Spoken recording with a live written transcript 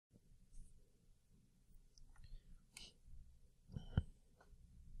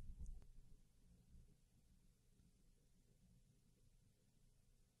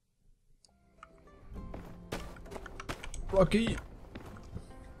Rocky.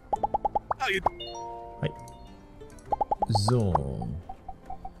 Hi. So.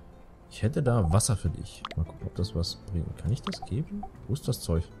 Ich hätte da Wasser für dich. Mal gucken, ob das was bringt. Kann ich das geben? Wo ist das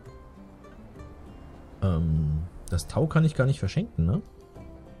Zeug? Das Tau kann ich gar nicht verschenken, ne?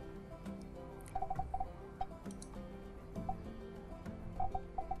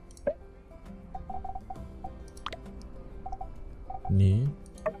 Nee.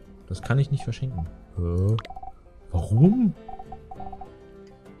 Das kann ich nicht verschenken. Warum?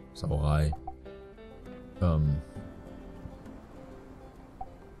 Sauerei.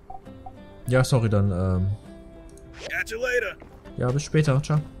 Ja, sorry, dann, ja, bis später.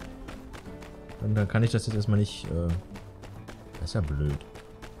 Ciao. Dann kann ich das jetzt erstmal nicht, das ist ja blöd.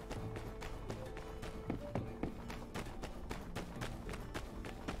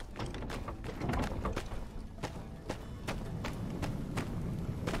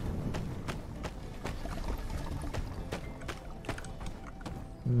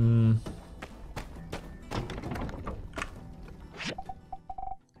 Ein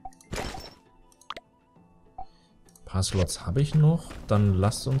paar Slots habe ich noch. Dann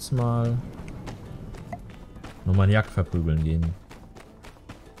lasst uns mal nochmal einen Jagd verprügeln gehen.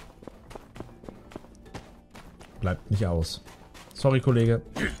 Bleibt nicht aus. Sorry, Kollege.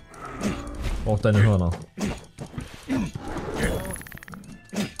 Brauch deine Hörner.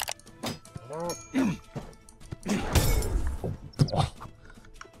 Boah.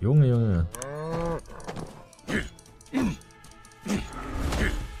 Junge, Junge.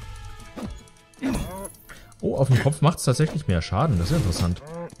 Oh, auf dem Kopf macht es tatsächlich mehr Schaden. Das ist interessant.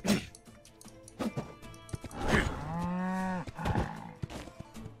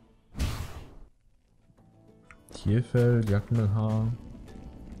 Tierfell, Jackenhaar.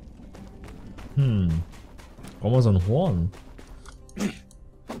 Brauchen wir so ein Horn?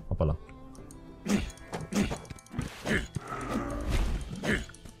 Hoppala.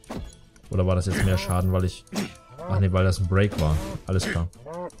 Oder war das jetzt mehr Schaden, weil ich... Ach nee, weil das ein Break war. Alles klar.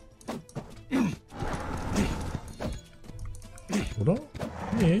 Oder?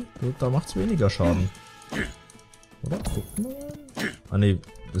 Nee, da macht's weniger Schaden. Oder? Guck mal. Ah nee,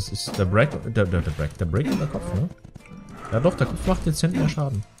 das ist der Break. Der Break in der Kopf, ne? Ja doch, der Kopf macht dezent mehr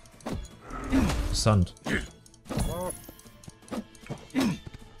Schaden. Interessant.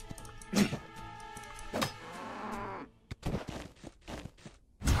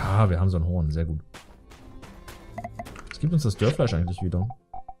 Ah, wir haben so ein Horn, sehr gut. Was gibt uns das Dörrfleisch eigentlich wieder?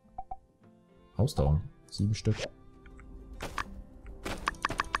 Ausdauer. 7 Stück.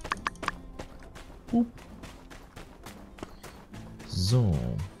 So.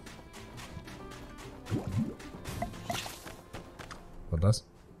 Was war das?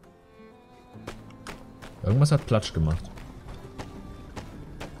 Irgendwas hat Platsch gemacht.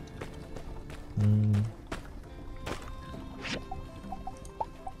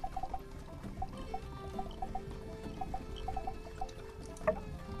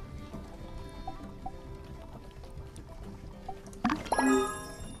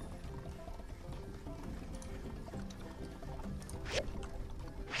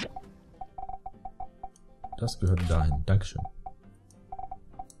 Das gehört dahin. Dankeschön.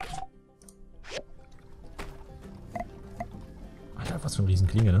 Alter, was für eine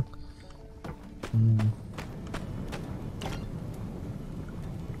Riesenklinge, ne?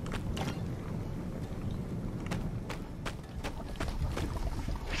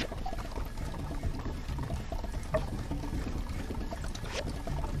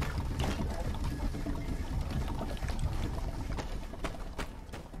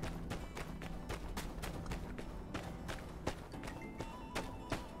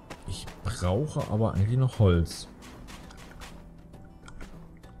 Ich brauche aber eigentlich noch Holz.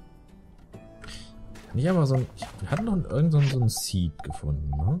 Nicht aber so ein... Wir hatten noch irgend so ein Seed gefunden,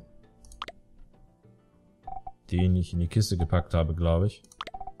 ne? Den ich in die Kiste gepackt habe, glaube ich.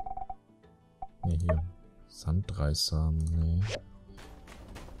 Ne, hier. Sandreissamen, ne.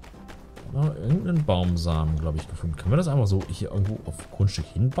 Noch irgendeinen Baumsamen, glaube ich, gefunden. Können wir das einfach so hier irgendwo auf Grundstück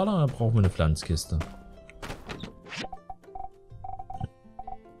hinballern oder brauchen wir eine Pflanzkiste?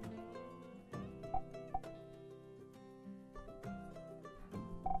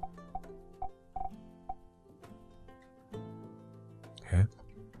 Hä?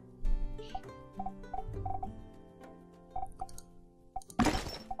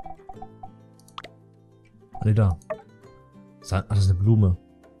 Ah, ne, da. Ach, das ist eine Blume.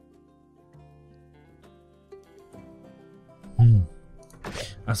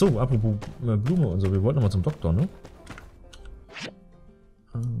 Ach so, apropos Blume und so. Wir wollten nochmal zum Doktor, ne?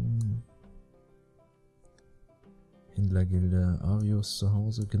 Händlergilde, Arius zu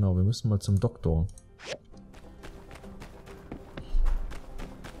Hause. Genau, wir müssen mal zum Doktor.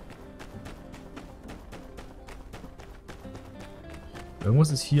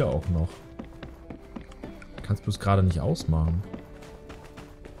 Irgendwas ist hier auch noch. Ich kann es bloß gerade nicht ausmachen.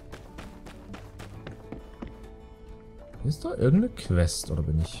 Ist da irgendeine Quest, oder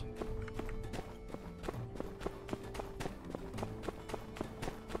bin ich...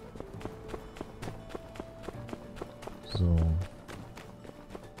 So.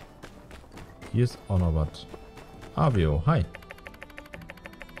 Hier ist auch noch was. Avio, hi.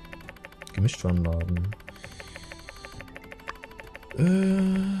 Gemischtwarenladen.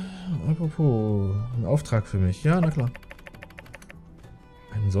 Apropos, ein Auftrag für mich. Ja, na klar.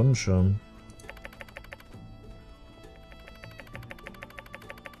 Ein Sonnenschirm.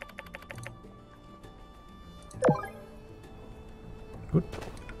 Gut.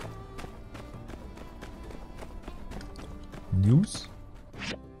 News.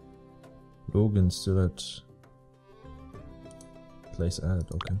 Logan still at place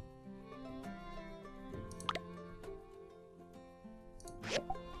added, okay.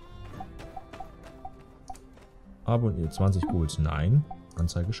 Abonniert 20 Golds, nein.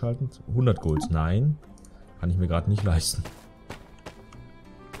 Anzeige schalten. 100 Golds, nein. Kann ich mir gerade nicht leisten.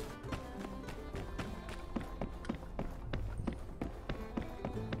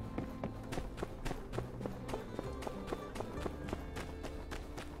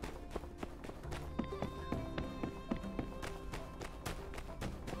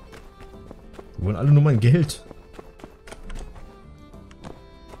 Die wollen alle nur mein Geld.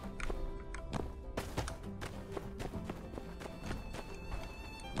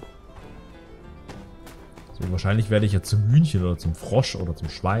 So, wahrscheinlich werde ich jetzt zum Hühnchen oder zum Frosch oder zum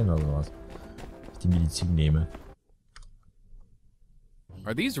Schwein oder sowas, wenn ich die Medizin nehme.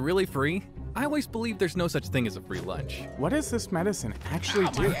 Are these really free? I always believe there's no such thing as a free lunch. What does this medicine actually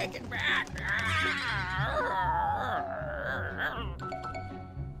do?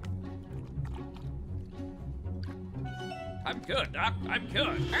 I'm good, Doc. I'm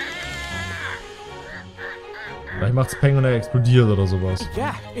good. Vielleicht macht's Peng und er explodiert oder sowas.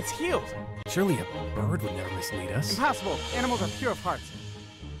 Yeah, it's healed. Surely a bird would never mislead us. Impossible. Animals are pure of heart.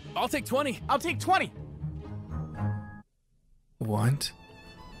 I'll take 20. I'll take 20. What?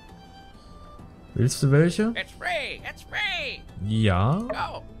 Willst du welche? It's free! It's free! Ja.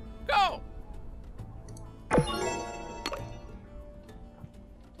 Go! Go!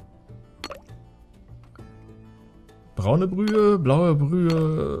 Braune Brühe, blaue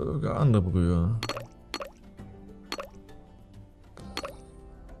Brühe, andere Brühe.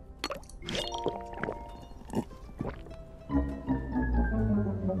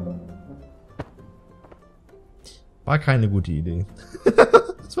 War keine gute Idee.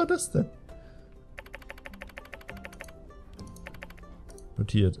 Was war das denn?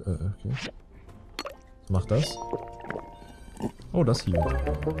 Notiert. Okay. Was macht das? Oh, das hier.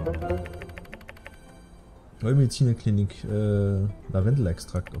 Neue Medizinerklinik.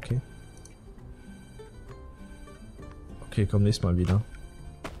 Lavendelextrakt, okay. Okay, komm nächstes Mal wieder.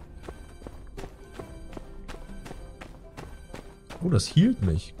 Oh, das hielt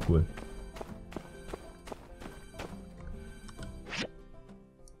mich. Cool.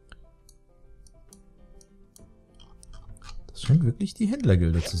 Das scheint wirklich die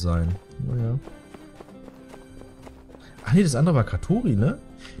Händlergilde zu sein. Naja. Ach nee, das andere war Katori, ne?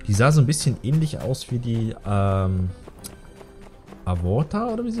 Die sah so ein bisschen ähnlich aus wie die Avorta,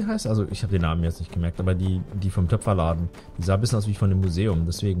 oder wie sie heißt. Also ich habe den Namen jetzt nicht gemerkt, aber die vom Töpferladen. Die sah ein bisschen aus wie von dem Museum.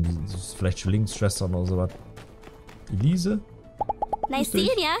 Deswegen, die ist vielleicht Zwillingsschwestern oder sowas. Elise? Nice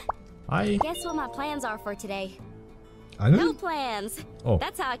seeing ya. Hi. Guess what my plans are for today? No Angeln? plans. Oh.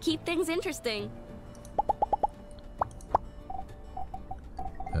 That's how I keep things interesting.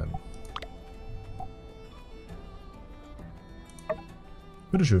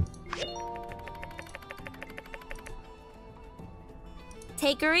 Bitteschön.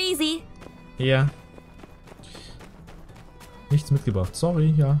 Take her easy. Ja. Nichts mitgebracht.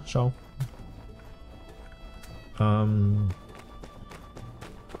 Sorry, ja, schau.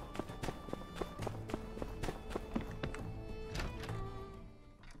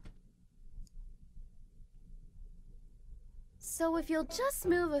 So if you'll just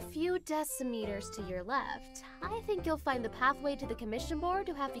move a few decimeters to your left, I think you'll find the pathway to the commission board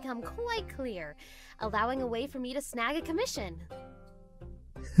to have become quite clear, allowing a way for me to snag a commission.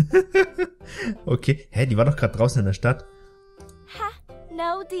 Okay. Hä, die war doch gerade draußen in der Stadt. Ha,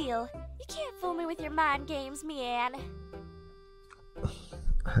 no deal. You can't fool me with your mind games, man.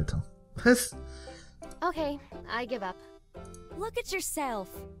 Alter. Was? Okay, I give up. Look at yourself.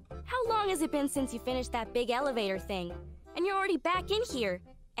 How long has it been since you finished that big elevator thing? And you're already back in here.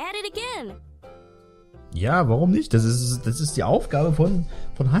 At it again. Ja, warum nicht? Das ist die Aufgabe von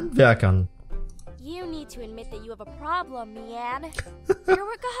Handwerkern. You need to admit that you have a problem, Mian. You're a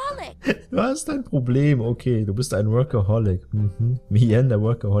workaholic. Du hast ein Problem, okay. Du bist ein Workaholic. Mien, der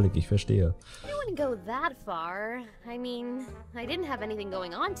Workaholic, ich verstehe. I wouldn't go that far. I mean, I didn't have anything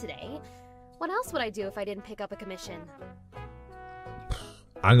going on today. What else would I do if I didn't pick up a commission?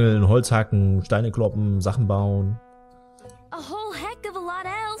 Angeln, Holz hacken, Steine kloppen, Sachen bauen. A whole heck of a lot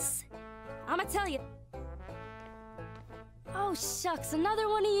else. I'ma tell you. Oh, shucks, another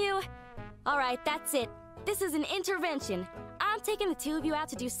one of you. All right, that's it. This is an intervention. I'm taking the two of you out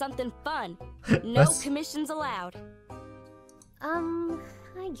to do something fun. No commissions allowed.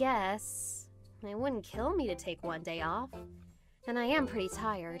 I guess. It wouldn't kill me to take one day off. And I am pretty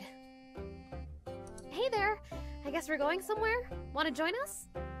tired. Hey there! I guess we're going somewhere? Want to join us?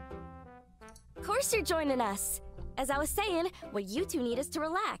 Of course you're joining us. As I was saying, what you two need is to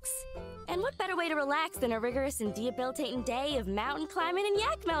relax. And what better way to relax than a rigorous and debilitating day of mountain climbing and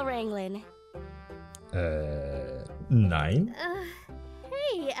yak mail wrangling? Nein.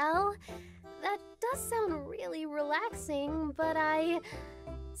 Hey, Elle. That does sound really relaxing, but I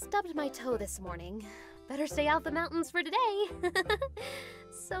stubbed my toe this morning. Better stay out the mountains for today.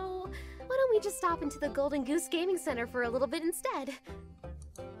 So, why don't we just stop into the Golden Goose Gaming Center for a little bit instead?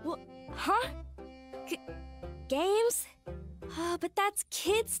 What? Huh? Games? Oh, but that's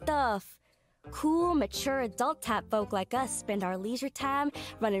kid stuff. Cool, mature adult-type folk like us spend our leisure time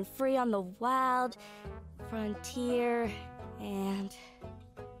running free on the wild frontier and...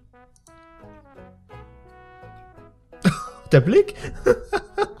 Der Blick?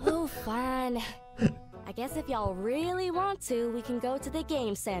 Oh, fine. I guess if y'all really want to, we can go to the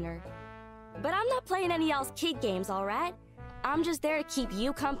game center. But I'm not playing any of y'all's kid games, alright? I'm just there to keep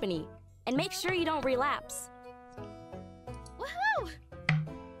you company. And make sure you don't relapse. Woohoo!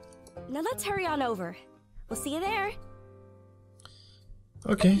 Now let's hurry on over. We'll see you there.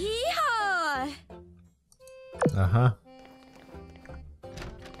 Okay. Yeehaw! Aha.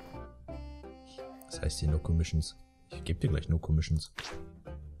 Das heißt hier No Commissions. Ich gebe dir gleich No Commissions.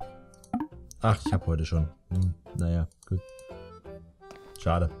 Ach, ich habe heute schon. Naja, gut.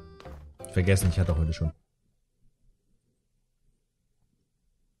 Schade. Vergessen, ich hatte heute schon.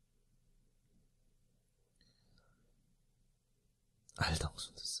 Alter, was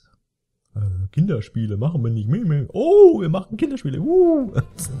ist das? Kinderspiele machen wir nicht mehr. Oh, wir machen Kinderspiele.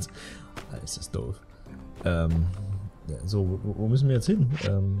 Ist das doof. Ja, so, wo müssen wir jetzt hin?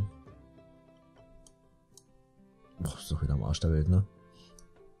 Boah, ist doch wieder am Arsch der Welt, ne?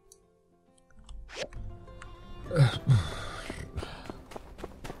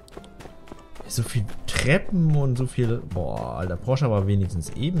 So viel Treppen und so viel... Boah, Alter, Porsche war wenigstens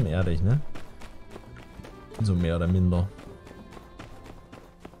ebenerdig, ne? So mehr oder minder.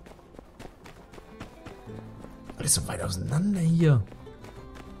 Alles so weit auseinander hier.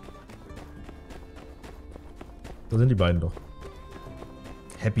 Da sind die beiden doch.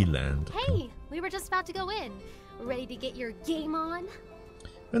 Happy Land. Hey, we were just about to go in. Ready to get your game on?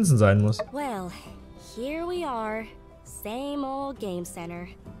 Wenn's denn sein muss. Well, here we are. Same old game center.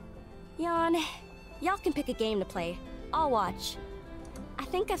 Yawn. Y'all can pick a game to play. I'll watch. I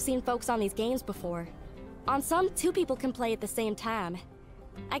think I've seen folks on these games before. On some, two people can play at the same time.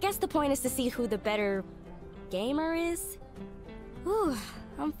 I guess the point is to see who the better gamer is. Whew,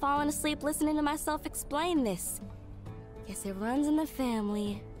 I'm falling asleep listening to myself explain this. Guess it runs in the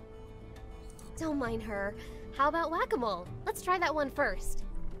family. Don't mind her. How about whack-a-mole? Let's try that one first.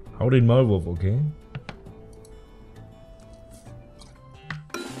 Hau den Maulwurf, okay?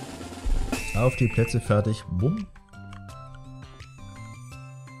 Auf die Plätze, fertig. Bumm.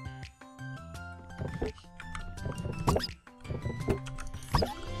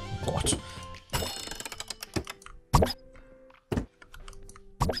 Oh Gott.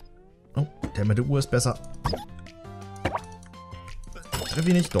 Oh, der mit der Uhr ist besser. Treff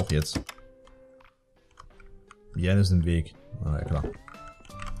ihn nicht? Doch, jetzt. Jan ist im Weg. Ah, ja klar.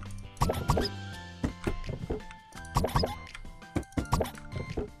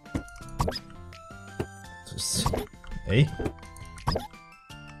 Ey.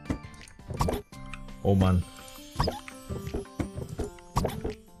 Oh Mann.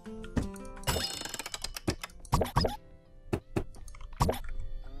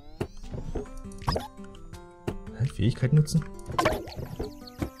 Fähigkeit nutzen?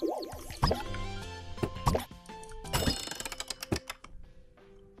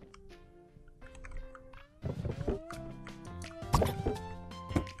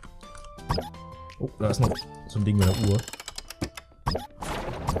 Oh, da ist noch so ein Ding mit der Uhr.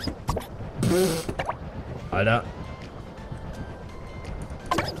 Alter.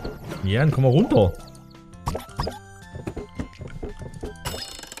 Ja, dann komm mal runter.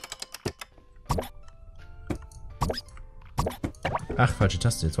 Ach, falsche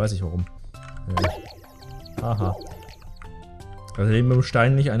Taste. Jetzt weiß ich warum. Aha. Also eben mit dem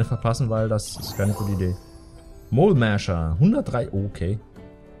Stein nicht eine verpassen, weil das ist keine gute Idee. Mole-Masher. 103. Oh, okay.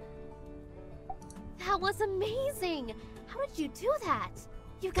 That was amazing! How did you do that?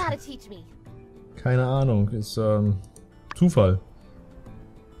 You gotta teach me. Keine Ahnung. Ist, Zufall.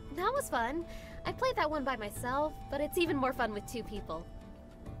 That was fun. I played that one by myself, but it's even more fun with two people.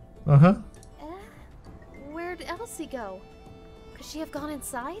 Aha. Where'd Elsie go? Could she have gone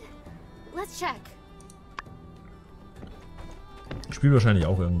inside? Let's check. Ich spiele wahrscheinlich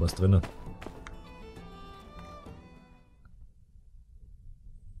auch irgendwas drinne.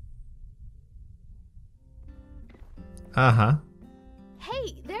 Aha.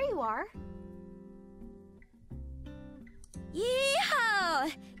 Hey, there you are.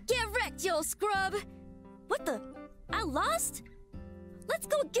 Yeehaw! Get wrecked, you old scrub! What the? I lost? Let's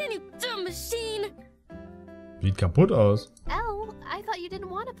go again, you dumb machine! Sieht kaputt aus. Elle, I thought you didn't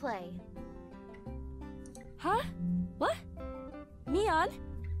want to play. Huh? What? Neon?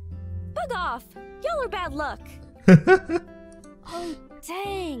 Bug off! Y'all are bad luck! Oh,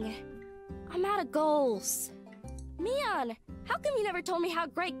 dang! I'm out of goals. Neon, how come you never told me how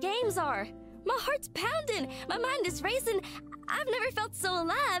great games are? My heart's pounding, my mind is racing. I've never felt so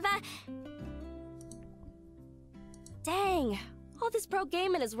alive. Dang, all this pro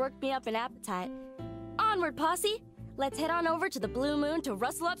gaming has worked me up an appetite. Onward, posse! Let's head on over to the Blue Moon to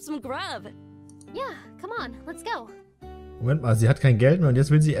rustle up some grub. Yeah, come on, let's go. Moment mal, sie hat kein Geld mehr und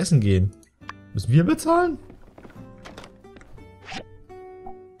jetzt will sie essen gehen. Müssen wir bezahlen?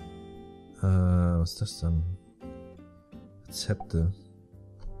 Was ist das dann? Rezepte.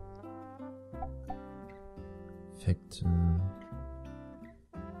 Effekte.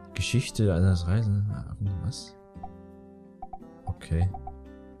 Geschichte eines Reisen. Was? Okay.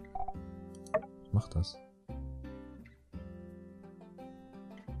 Ich mach das.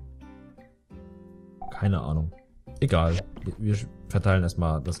 Keine Ahnung. Egal. Wir verteilen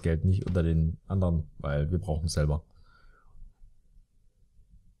erstmal das Geld nicht unter den anderen, weil wir brauchen es selber.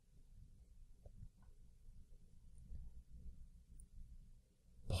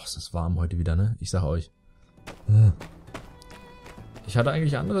 Boah, ist das warm heute wieder, ne? Ich sag euch. Ich hatte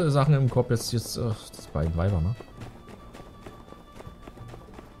eigentlich andere Sachen im Kopf. Jetzt das beiden Weiber, ne?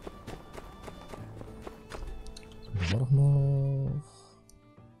 So, war doch noch...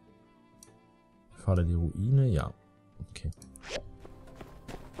 Falle die Ruine, ja. Okay.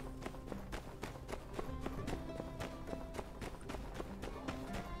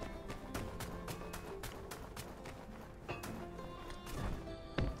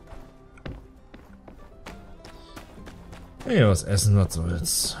 Ja, was essen, was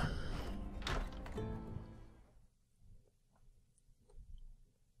soll's.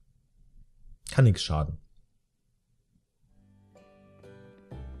 Kann nichts schaden.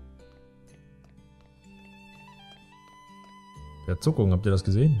 Der Zuckung, habt ihr das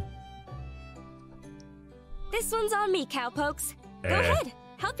gesehen? This one's on me, cowpokes. Go ahead,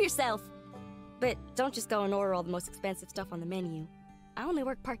 help yourself. But don't just go and order all the most expensive stuff on the menu. I only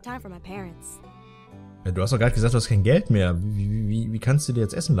work part-time for my parents. Ja, du hast doch gerade gesagt, du hast kein Geld mehr. Wie kannst du dir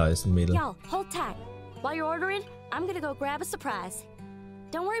jetzt Essen leisten, Mädel? Y'all, hold tight. While you're ordering, I'm gonna go grab a surprise.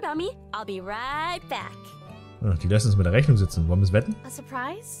 Don't worry about me, I'll be right back. Ach, die lassen uns mit der Rechnung sitzen. Wollen wir es wetten? A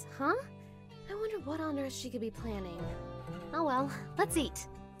surprise? Huh? I wonder what on earth she could be planning. Oh well, let's eat.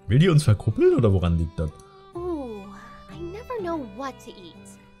 Will die uns verkuppeln oder woran liegt das? Ooh, I never know what to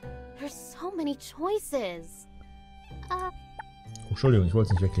eat. There's so many choices. Oh, Entschuldigung, ich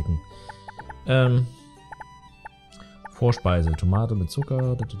wollte es nicht wegklicken. Vorspeise. Tomate mit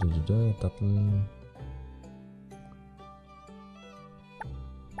Zucker. Datteln.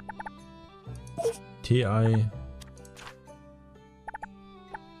 Tee-Ei.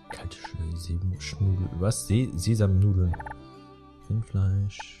 Kalte Sesamnudeln. Was? Sesamnudeln.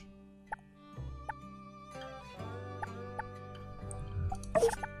 Rindfleisch.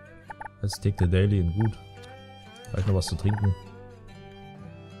 Let's take the daily in gut. Vielleicht noch was zu trinken.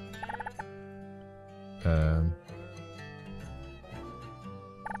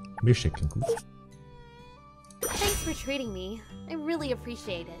 Milchshake klingt gut. Thanks for treating me. I really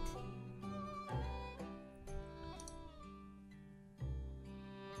appreciate it.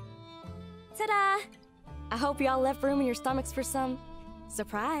 Ta-da! I hope y'all left room in your stomachs for some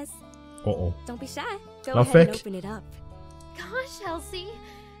surprise. Oh oh. Don't be shy. Go Lauf ahead and weg. open it up. Gosh, Elsie,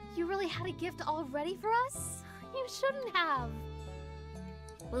 you really had a gift all ready for us? You shouldn't have.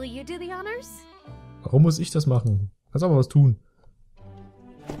 Will you do the honors? Warum muss ich das machen? Kannst aber was tun.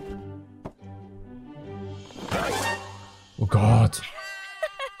 Oh Gott.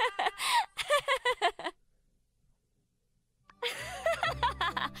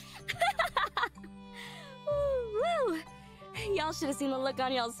 should have seen the look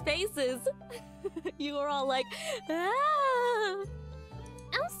on y'all's faces. You were all like, ah.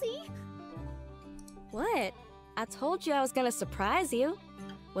 Elsie! What? I told you I was gonna surprise you.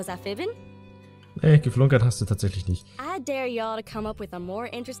 Was I fibbing? Nee, geflunkert hast du tatsächlich nicht. I dare y'all to come up with a more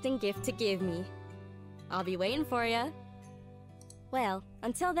interesting gift to give me. I'll be waiting for ya. Well,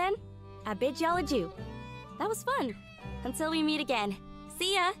 until then, I bid y'all adieu. That was fun. Until we meet again.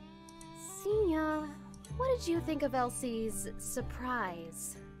 See ya! See ya. What did you think of Elsie's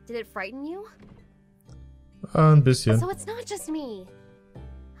surprise? Did it frighten you? Ein bisschen. So it's not just me.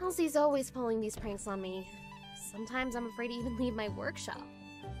 Elsie's always pulling these pranks on me. Sometimes I'm afraid to even leave my workshop.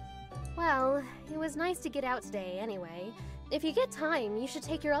 Well, it was nice to get out today anyway. If you get time, you should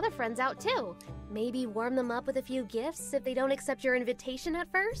take your other friends out too. Maybe warm them up with a few gifts if they don't accept your invitation at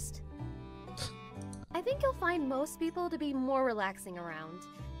first. I think you'll find most people to be more relaxing around.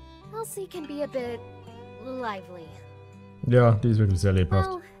 Elsie can be a bit lively. Ja, die ist wirklich sehr lebhaft.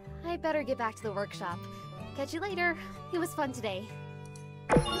 Well, I better get back to the workshop. Catch you later. It was fun today.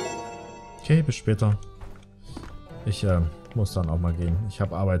 Okay, bis später. Ich muss dann auch mal gehen. Ich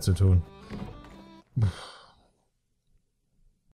habe Arbeit zu tun.